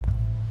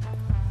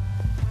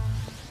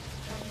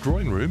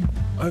Drawing room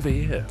over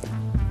here.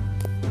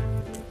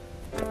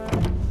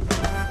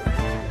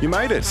 You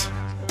made it.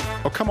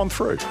 Oh, come on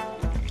through. Do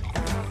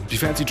you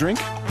fancy a drink?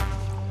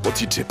 What's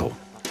your tipple?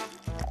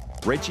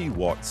 Reggie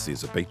Watts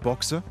is a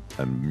beatboxer,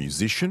 a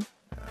musician.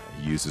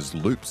 He uses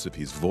loops of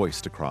his voice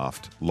to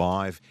craft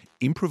live,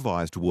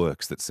 improvised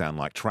works that sound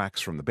like tracks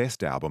from the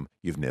best album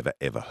you've never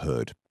ever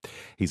heard.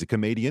 He's a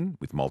comedian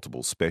with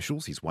multiple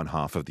specials. He's one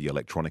half of the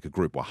electronica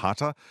group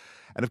Wahata.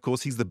 And of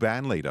course, he's the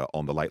band leader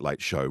on The Late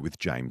Late Show with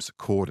James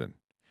Corden.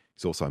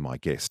 He's also my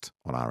guest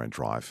on RN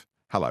Drive.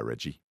 Hello,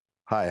 Reggie.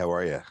 Hi, how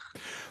are you?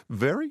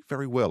 Very,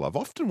 very well. I've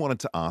often wanted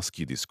to ask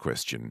you this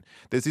question.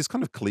 There's this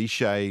kind of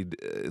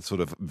cliched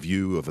sort of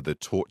view of the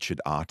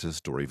tortured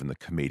artist or even the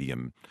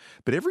comedian.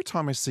 But every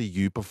time I see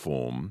you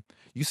perform,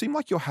 you seem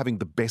like you're having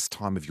the best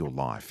time of your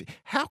life.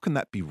 How can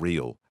that be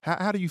real?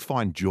 How do you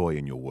find joy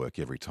in your work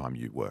every time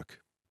you work?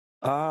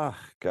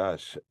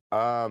 Gosh.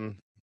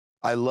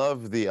 I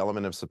love the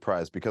element of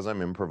surprise because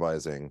I'm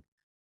improvising.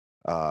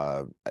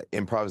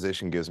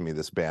 Improvisation gives me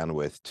this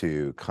bandwidth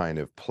to kind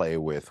of play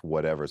with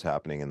whatever's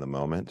happening in the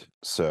moment.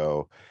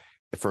 So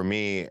for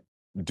me,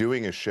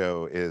 doing a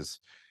show is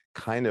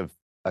kind of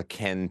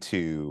akin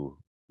to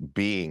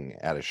being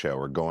at a show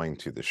or going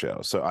to the show.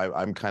 So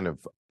I'm kind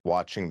of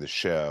watching the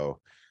show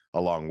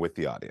along with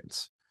the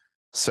audience.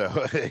 So,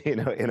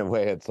 in a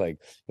way,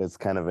 it's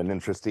kind of an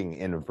interesting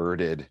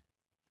inverted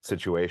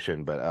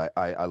situation, but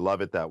I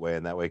love it that way.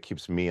 And that way it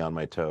keeps me on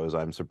my toes.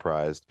 I'm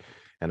surprised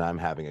and I'm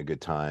having a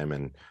good time,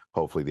 and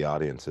hopefully the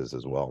audience is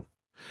as well.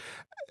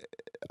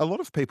 A lot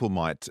of people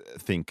might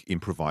think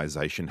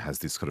improvisation has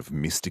this kind of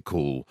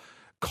mystical,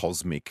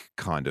 cosmic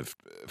kind of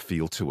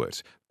feel to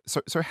it.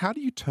 So how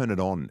do you turn it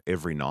on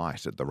every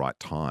night at the right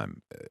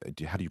time?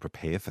 How do you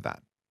prepare for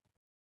that?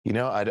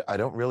 I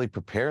don't really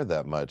prepare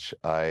that much.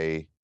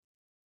 I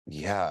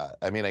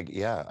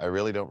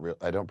really don't.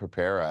 I don't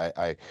prepare.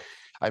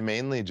 I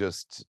mainly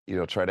just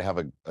try to have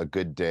a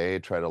good day.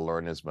 Try to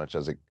learn as much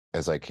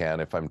as I can.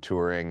 If I'm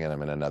touring and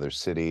I'm in another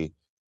city,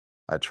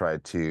 I try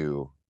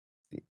to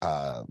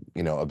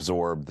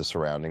absorb the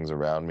surroundings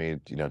around me.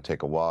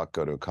 Take a walk,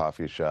 go to a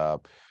coffee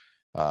shop,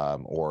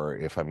 or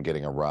if I'm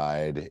getting a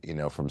ride,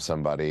 from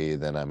somebody,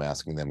 then I'm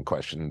asking them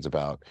questions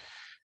about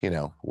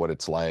what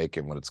it's like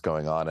and what it's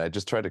going on. I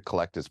just try to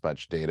collect as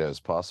much data as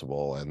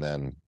possible, and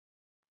then,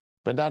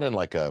 but not in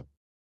like a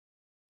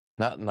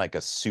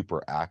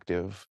super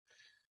active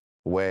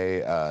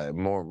way,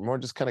 more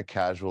just kind of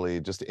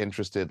casually, just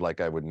interested like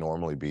I would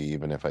normally be,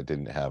 even if I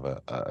didn't have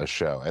a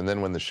show. And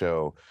then when the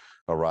show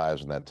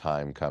arrives and that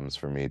time comes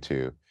for me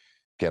to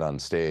get on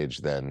stage,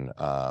 then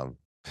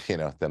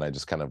then I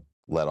just kind of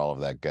let all of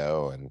that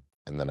go, and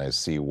then I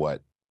see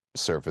what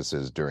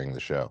surfaces during the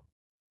show.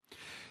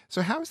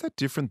 So how is that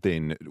different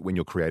then when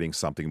you're creating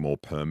something more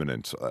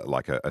permanent,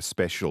 like a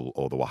special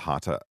or the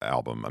Wahata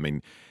album? I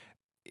mean,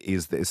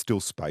 is there still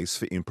space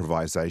for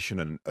improvisation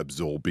and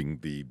absorbing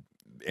the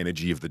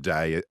energy of the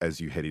day as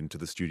you head into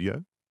the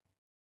studio?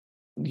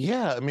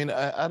 Yeah, I mean,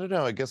 I don't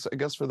know. I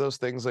guess for those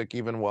things like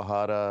even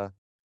Wahata,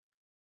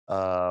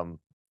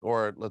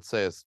 or let's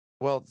say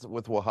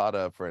with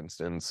Wahata, for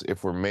instance,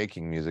 if we're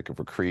making music, if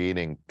we're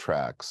creating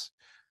tracks,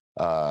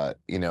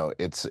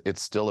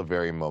 it's still a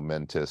very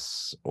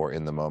momentous or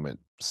in the moment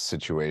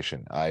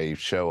situation. I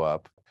show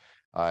up,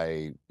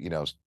 I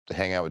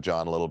hang out with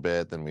John a little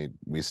bit, then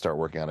we start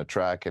working on a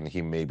track, and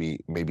maybe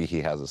he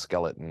has a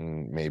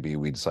skeleton, maybe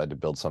we decide to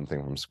build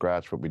something from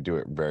scratch, but we do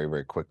it very,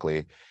 very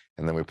quickly,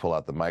 and then we pull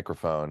out the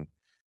microphone,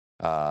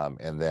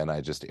 and then I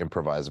just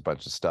improvise a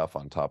bunch of stuff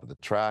on top of the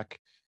track,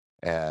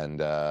 and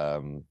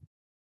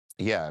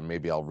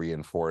maybe I'll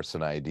reinforce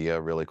an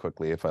idea really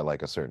quickly if I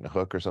like a certain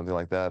hook or something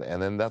like that,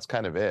 and then that's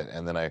kind of it.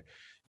 And then I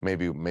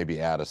maybe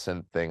add a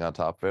synth thing on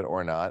top of it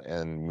or not,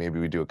 and maybe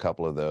we do a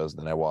couple of those,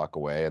 then I walk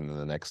away, and then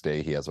the next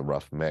day he has a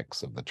rough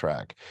mix of the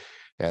track.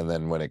 And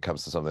then when it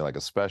comes to something like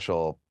a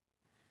special,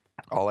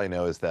 all I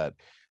know is that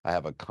I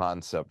have a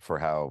concept for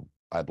how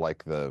I'd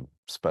like the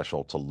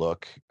special to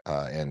look,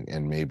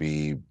 and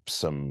maybe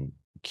some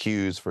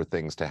cues for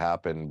things to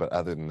happen, but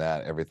other than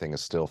that, everything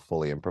is still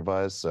fully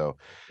improvised. So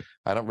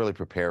I don't really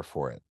prepare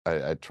for it.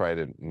 I try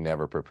to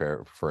never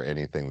prepare for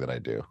anything that I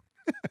do.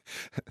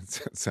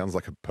 Sounds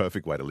like a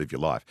perfect way to live your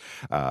life.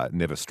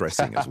 Never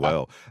stressing as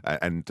well,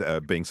 and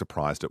being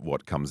surprised at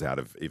what comes out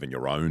of even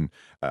your own,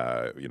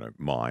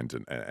 mind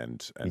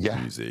and Yeah.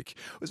 music.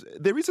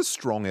 There is a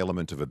strong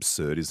element of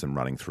absurdism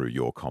running through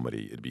your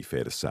comedy, it'd be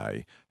fair to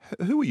say.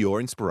 Who are your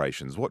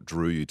inspirations? What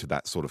drew you to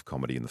that sort of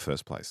comedy in the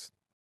first place?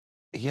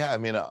 Yeah, I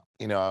mean,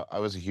 I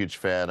was a huge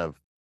fan of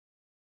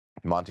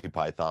Monty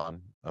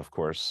Python, of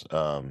course,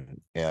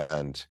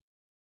 and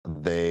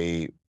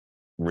they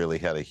really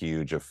had a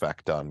huge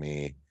effect on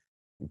me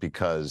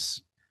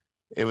because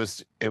it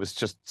was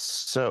just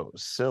so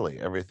silly.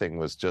 Everything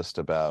was just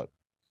about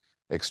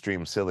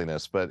extreme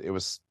silliness, but it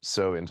was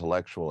so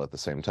intellectual at the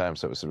same time.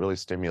 So it was really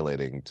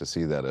stimulating to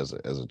see that as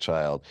a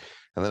child.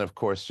 And then, of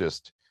course,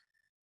 just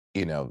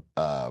you know,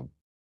 uh,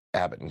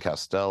 Abbott and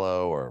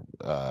Costello,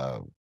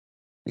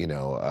 you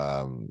know,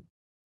 um,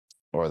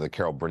 or the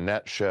Carol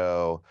Burnett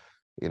show.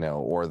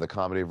 or the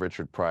comedy of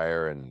Richard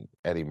Pryor and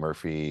Eddie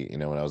Murphy,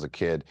 when I was a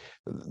kid.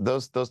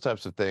 Those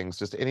types of things,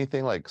 just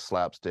anything like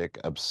slapstick,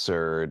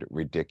 absurd,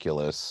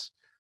 ridiculous,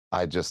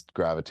 I just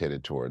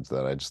gravitated towards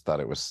that. I just thought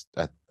it was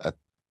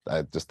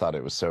I just thought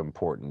it was so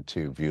important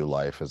to view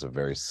life as a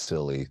very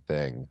silly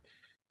thing,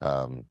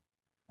 um,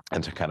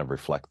 and to kind of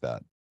reflect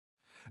that.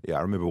 Yeah,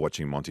 I remember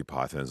watching Monty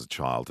Python as a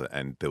child,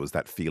 and there was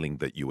that feeling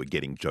that you were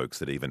getting jokes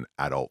that even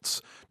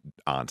adults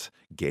aren't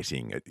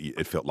getting.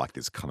 It felt like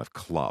this kind of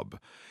club.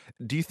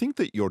 Do you think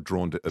that you're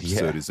drawn to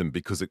Yeah. absurdism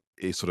because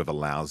it sort of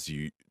allows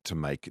you to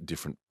make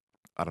different,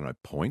 I don't know,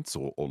 points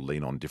or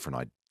lean on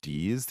different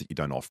ideas that you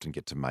don't often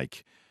get to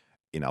make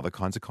in other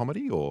kinds of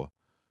comedy? Or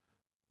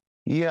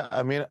Yeah,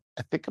 I mean,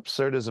 I think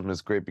absurdism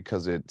is great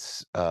because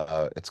it's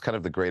kind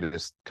of the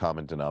greatest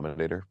common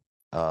denominator,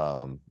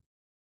 um,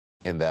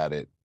 in that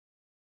it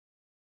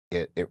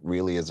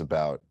really is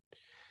about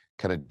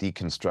kind of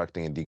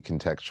deconstructing and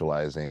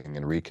decontextualizing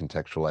and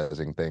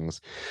recontextualizing things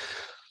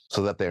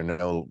so that they're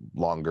no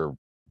longer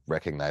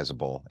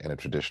recognizable in a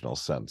traditional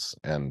sense.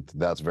 And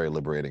that's very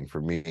liberating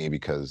for me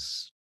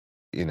because,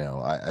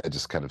 I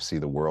just kind of see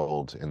the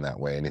world in that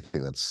way.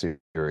 Anything that's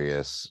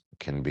serious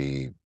can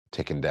be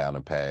taken down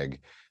a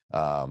peg.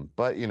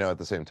 But, at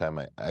the same time,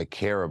 I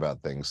care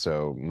about things.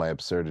 So my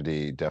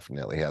absurdity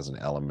definitely has an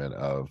element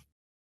of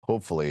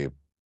hopefully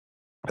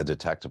a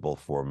detectable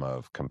form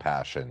of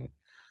compassion,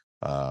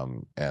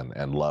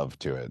 and love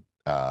to it.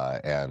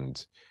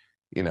 And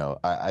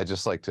I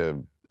just I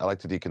like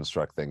to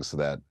deconstruct things so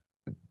that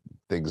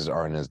things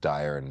aren't as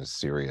dire and as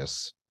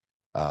serious,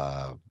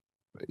 uh,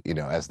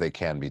 as they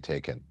can be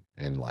taken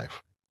in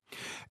life.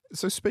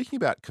 so, speaking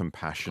about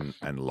compassion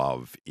and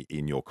love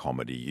in your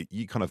comedy,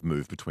 you kind of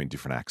move between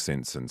different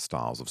accents and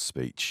styles of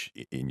speech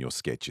in your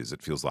sketches.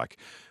 It feels like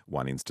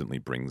one instantly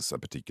brings a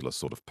particular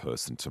sort of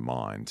person to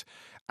mind.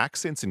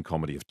 Accents in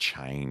comedy have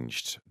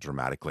changed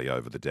dramatically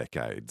over the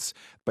decades,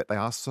 but they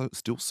are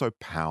still so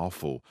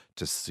powerful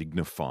to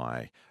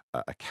signify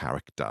a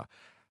character.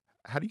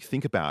 How do you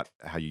think about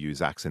how you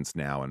use accents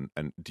now,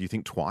 and do you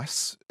think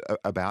twice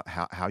about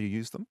how you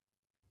use them?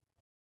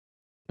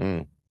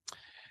 Mm,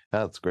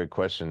 that's a great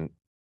question.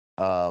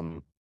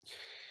 Um,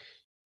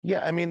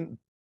 yeah, I mean,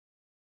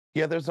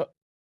 yeah, there's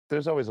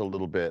always a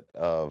little bit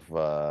of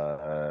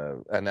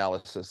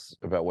analysis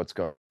about what's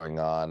going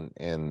on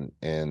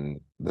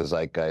in the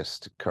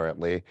zeitgeist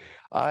currently.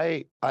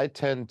 I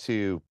tend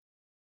to,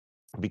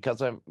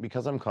 because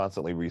I'm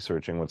constantly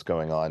researching what's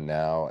going on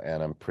now,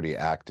 and I'm pretty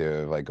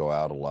active. I go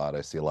out a lot.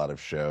 I see a lot of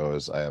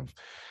shows. I have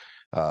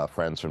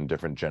friends from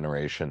different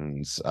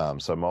generations,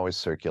 so I'm always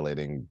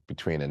circulating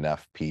between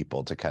enough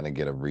people to kind of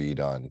get a read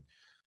on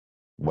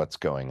what's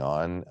going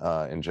on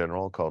in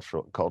general,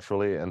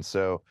 culturally. And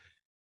so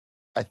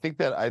I think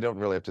that I don't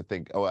really have to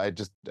think. Oh, I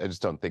just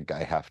don't think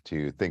I have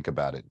to think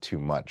about it too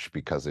much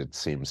because it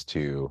seems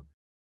to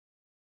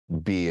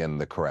be in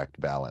the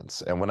correct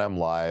balance. And when I'm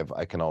live,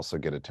 I can also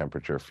get a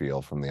temperature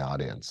feel from the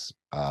audience,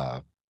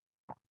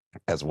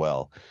 as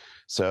well.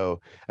 So,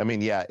 I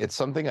mean, yeah, it's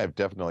something I've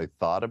definitely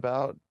thought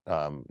about,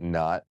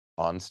 not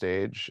on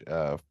stage,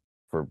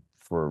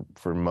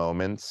 for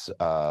moments,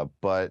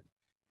 but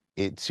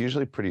it's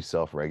usually pretty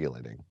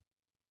self-regulating.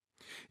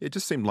 It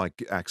just seemed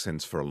like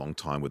accents for a long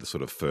time were the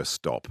sort of first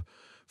stop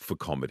for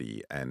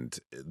comedy, and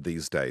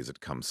these days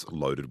it comes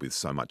loaded with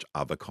so much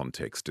other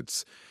context.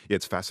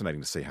 It's fascinating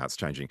to see how it's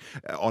changing.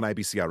 On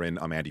ABCRN,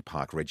 I'm Andy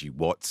Park. Reggie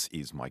Watts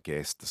is my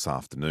guest this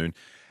afternoon.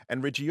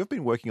 And Reggie, you've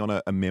been working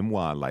on a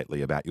memoir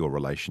lately about your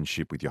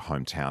relationship with your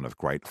hometown of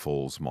Great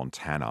Falls,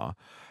 Montana.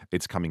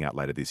 It's coming out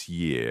later this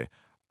year.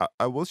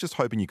 I was just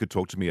hoping you could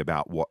talk to me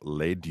about what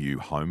led you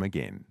home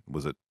again.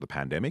 Was it the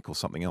pandemic or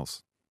something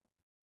else?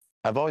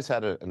 I've always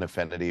had an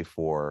affinity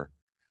for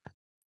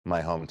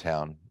my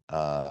hometown.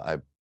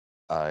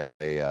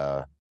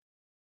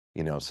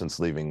 Since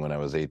leaving when I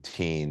was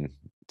 18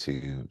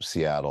 to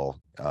Seattle,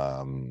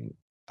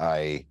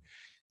 I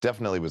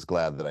definitely was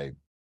glad that I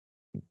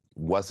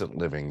wasn't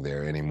living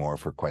there anymore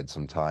for quite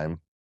some time.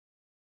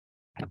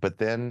 But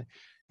then,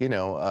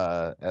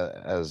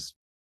 as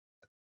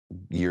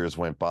years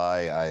went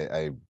by,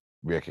 I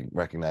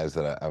recognized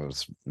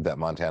that that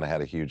Montana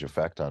had a huge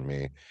effect on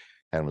me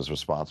and was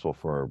responsible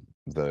for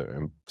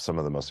some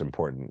of the most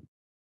important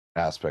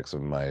aspects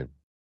of my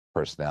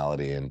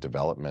personality and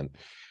development.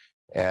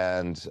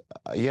 And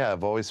yeah,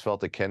 I've always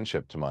felt a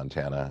kinship to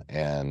Montana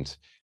and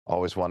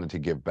always wanted to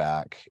give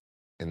back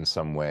in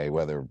some way,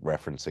 whether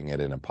referencing it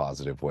in a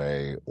positive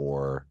way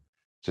or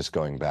just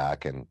going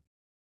back and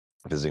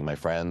visiting my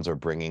friends or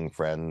bringing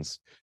friends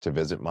to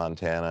visit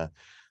Montana.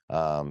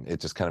 It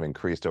just kind of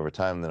increased over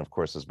time. And then, of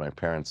course, as my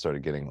parents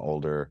started getting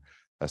older,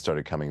 I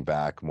started coming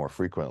back more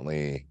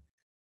frequently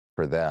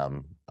for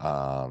them,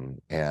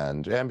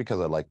 and because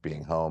I like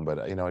being home. But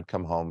I'd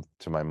come home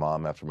to my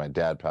mom after my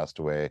dad passed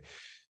away.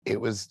 It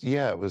was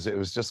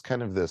just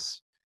kind of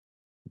this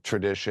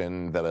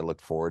tradition that I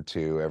looked forward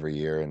to every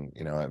year. And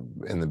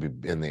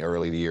in the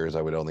early years,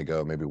 I would only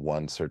go maybe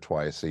once or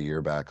twice a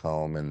year back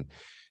home, and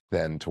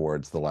then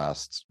towards the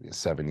last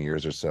 7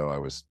 years or so, I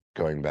was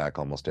going back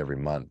almost every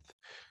month.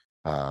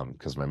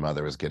 because my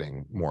mother was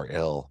getting more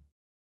ill.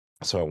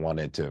 So I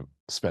wanted to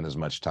spend as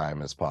much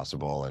time as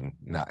possible and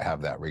not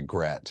have that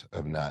regret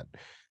of not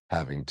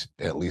having to,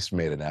 at least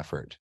made an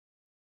effort.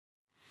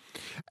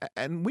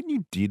 And when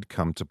you did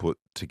come to put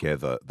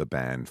together the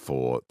band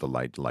for the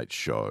Late Late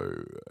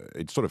Show,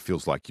 it sort of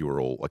feels like you were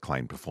all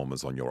acclaimed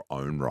performers on your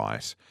own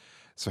right.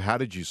 So how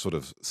did you sort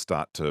of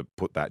start to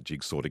put that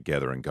jigsaw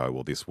together and go,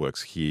 well, this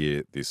works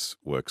here, this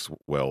works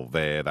well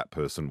there, that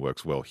person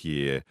works well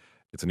here?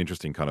 It's an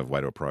interesting kind of way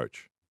to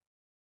approach.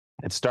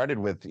 It started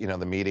with,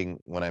 the meeting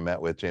when I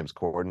met with James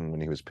Corden when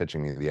he was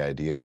pitching me the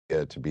idea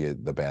to be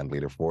the band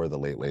leader for the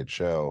Late Late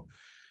Show.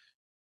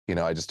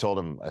 I just told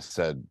him, I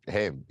said,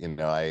 hey,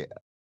 I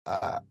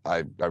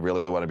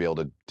really want to be able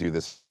to do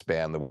this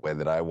band the way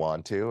that I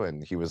want to.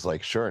 And he was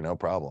like, sure, no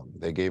problem.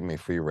 They gave me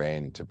free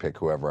reign to pick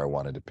whoever I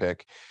wanted to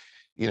pick,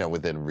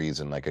 within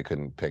reason. Like I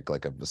couldn't pick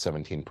like a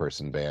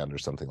 17-person band or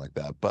something like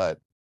that. But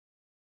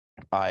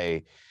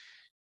I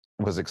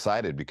was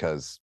excited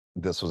because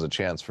this was a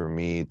chance for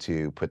me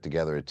to put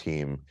together a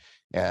team.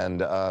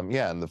 And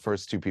and the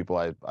first two people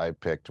I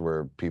picked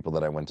were people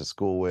that I went to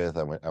school with.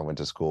 I went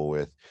to school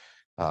with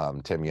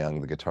Tim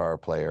Young, the guitar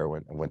player.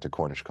 Went to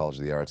Cornish College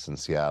of the Arts in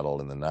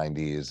Seattle in the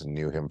 '90s and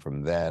knew him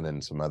from then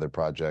and some other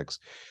projects.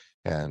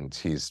 And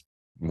he's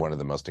one of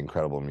the most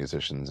incredible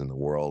musicians in the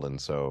world. And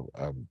so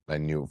I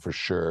knew for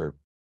sure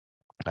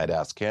I'd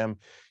ask him.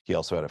 He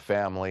also had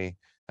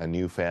a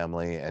new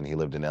family, and he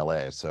lived in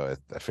LA. So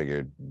I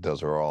figured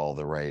those are all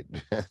the right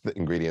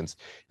ingredients.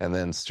 And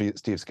then Steve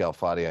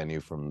Scalfati, I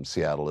knew from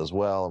Seattle as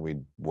well. And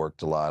we'd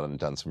worked a lot and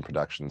done some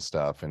production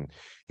stuff. And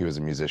he was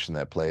a musician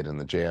that played in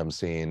the jam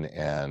scene,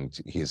 and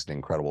he's an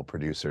incredible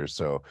producer.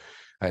 So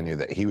I knew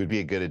that he would be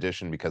a good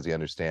addition because he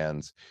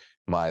understands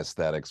my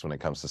aesthetics when it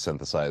comes to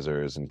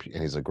synthesizers. And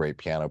he's a great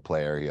piano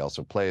player. He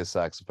also plays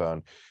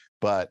saxophone,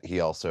 but he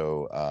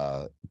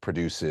also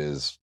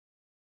produces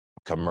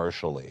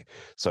commercially.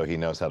 So he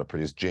knows how to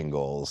produce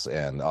jingles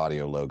and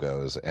audio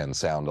logos and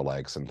sound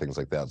alikes and things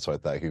like that. So I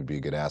thought he would be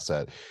a good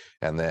asset.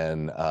 And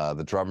then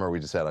the drummer, we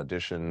just had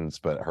auditions,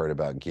 but heard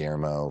about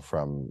Guillermo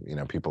from,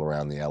 people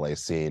around the LA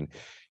scene.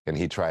 And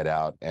he tried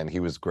out and he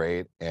was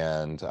great.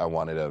 And I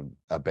wanted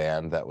a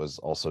band that was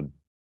also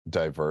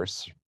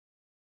diverse.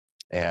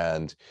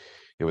 And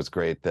it was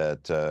great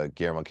that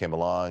Guillermo came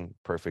along,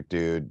 perfect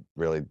dude,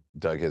 really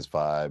dug his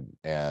vibe.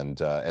 And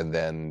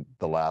then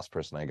the last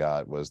person I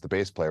got was the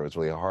bass player. It was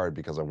really hard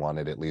because I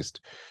wanted at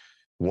least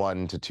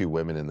 1 to 2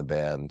 women in the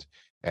band.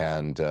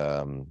 And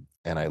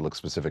I looked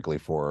specifically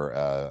for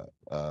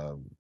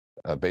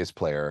a bass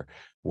player,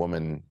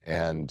 woman,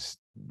 and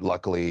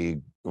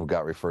luckily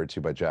got referred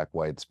to by Jack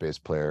White's bass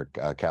player,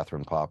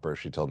 Catherine Popper.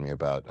 She told me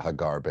about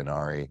Hagar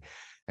Ben-Ari.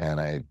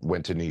 And I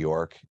went to New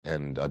York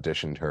and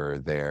auditioned her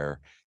there.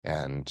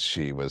 And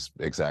she was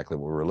exactly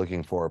what we were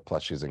looking for.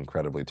 Plus, she's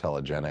incredibly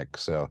telegenic.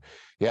 So,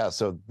 yeah,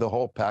 so the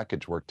whole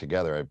package worked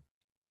together.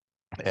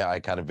 I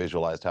kind of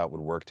visualized how it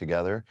would work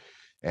together.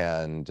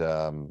 And,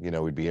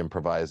 we'd be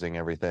improvising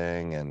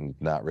everything and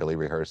not really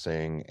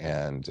rehearsing.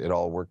 And it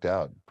all worked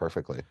out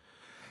perfectly.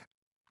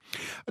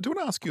 I do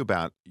want to ask you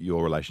about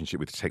your relationship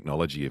with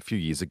technology. A few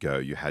years ago,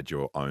 you had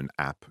your own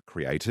app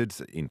created,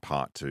 in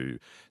part to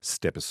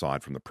step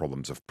aside from the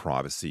problems of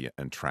privacy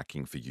and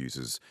tracking for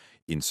users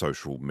in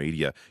social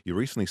media. You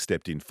recently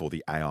stepped in for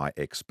the AI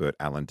expert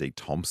Alan D.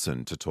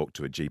 Thompson to talk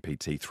to a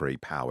GPT-3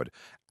 powered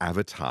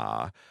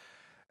avatar.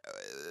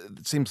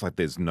 It seems like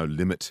there's no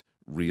limit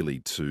really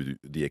to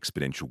the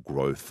exponential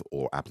growth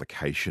or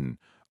application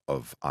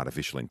of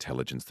artificial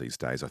intelligence these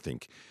days. I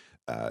think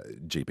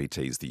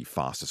GPT is the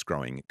fastest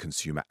growing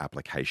consumer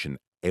application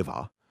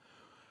ever.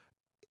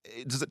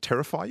 Does it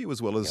terrify you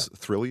as well as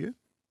thrill you?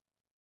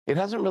 It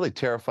hasn't really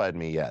terrified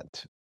me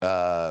yet,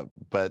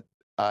 but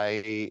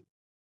I'm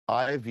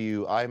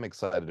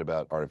excited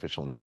about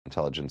artificial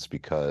intelligence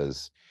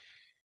because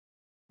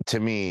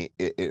to me,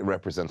 it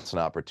represents an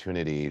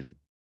opportunity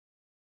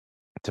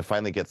to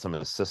finally get some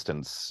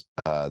assistance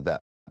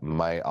that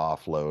might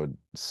offload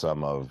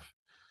some of,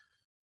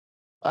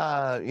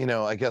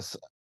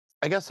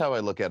 I guess how I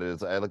look at it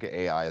is I look at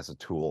AI as a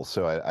tool.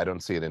 So I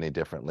don't see it any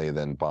differently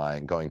than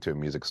going to a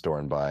music store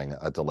and buying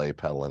a delay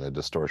pedal and a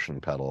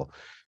distortion pedal.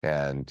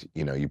 And,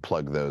 you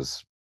plug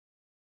those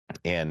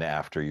in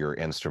after your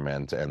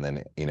instrument and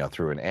then,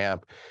 through an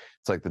amp.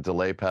 It's like the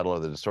delay pedal or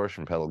the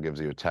distortion pedal gives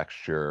you a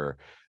texture,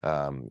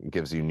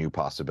 gives you new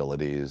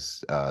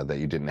possibilities that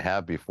you didn't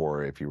have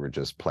before if you were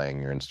just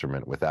playing your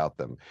instrument without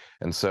them.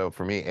 And so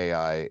for me,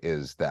 AI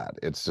is that.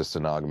 It's just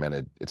an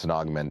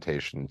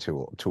augmentation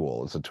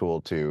tool. It's a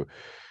tool to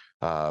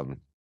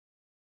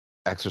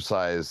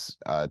exercise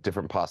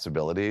different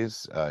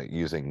possibilities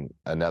using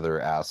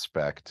another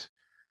aspect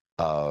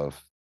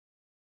of,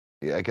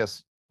 I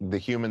guess, the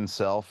human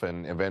self,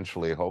 and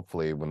eventually,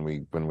 hopefully, when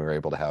we're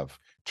able to have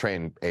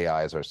trained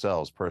AIs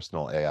ourselves,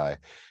 personal AI,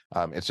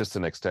 it's just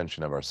an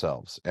extension of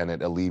ourselves, and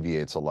it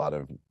alleviates a lot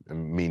of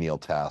menial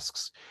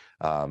tasks.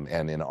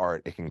 And in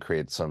art, it can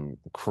create some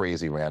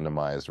crazy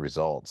randomized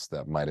results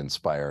that might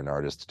inspire an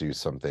artist to do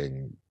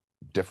something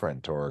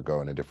different or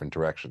go in a different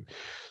direction.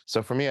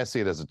 So for me, I see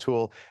it as a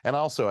tool. And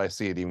also I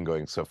see it even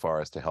going so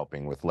far as to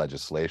helping with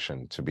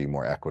legislation to be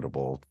more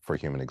equitable for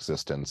human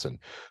existence, and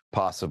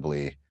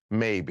possibly,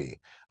 maybe,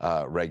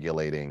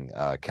 regulating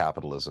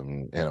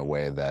capitalism in a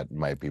way that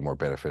might be more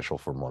beneficial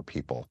for more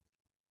people,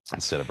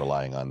 instead of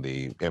relying on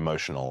the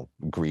emotional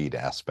greed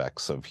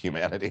aspects of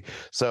humanity.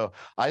 So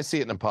I see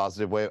it in a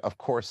positive way. Of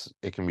course,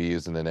 it can be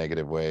used in a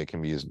negative way. It can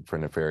be used for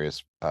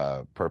nefarious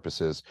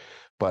purposes.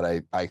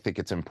 But I think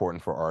it's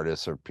important for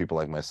artists or people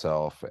like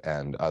myself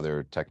and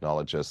other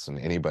technologists and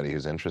anybody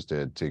who's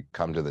interested to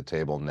come to the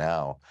table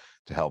now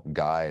to help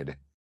guide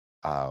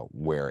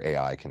where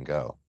AI can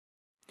go.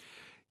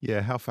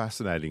 Yeah, how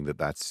fascinating that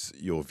that's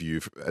your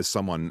view as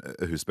someone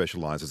who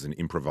specializes in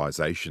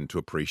improvisation, to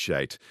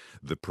appreciate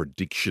the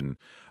prediction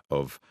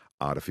of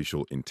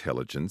artificial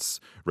intelligence.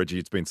 Reggie,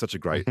 it's been such a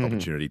great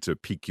opportunity to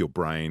pick your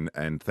brain,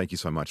 and thank you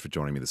so much for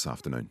joining me this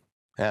afternoon.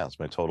 Yeah, it's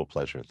my total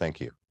pleasure. Thank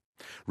you.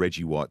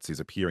 Reggie Watts is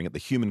appearing at the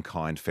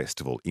Humankind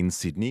Festival in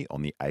Sydney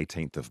on the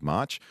 18th of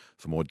March.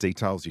 For more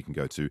details, you can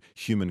go to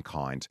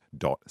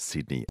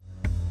humankind.sydney.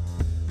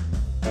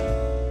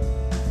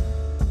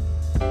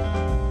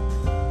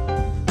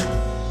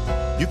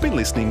 You've been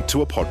listening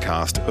to a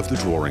podcast of The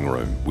Drawing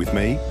Room with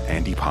me,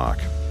 Andy Park.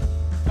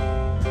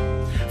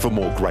 For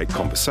more great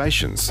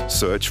conversations,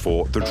 search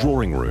for The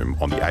Drawing Room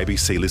on the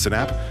ABC Listen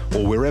app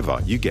or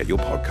wherever you get your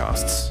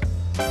podcasts.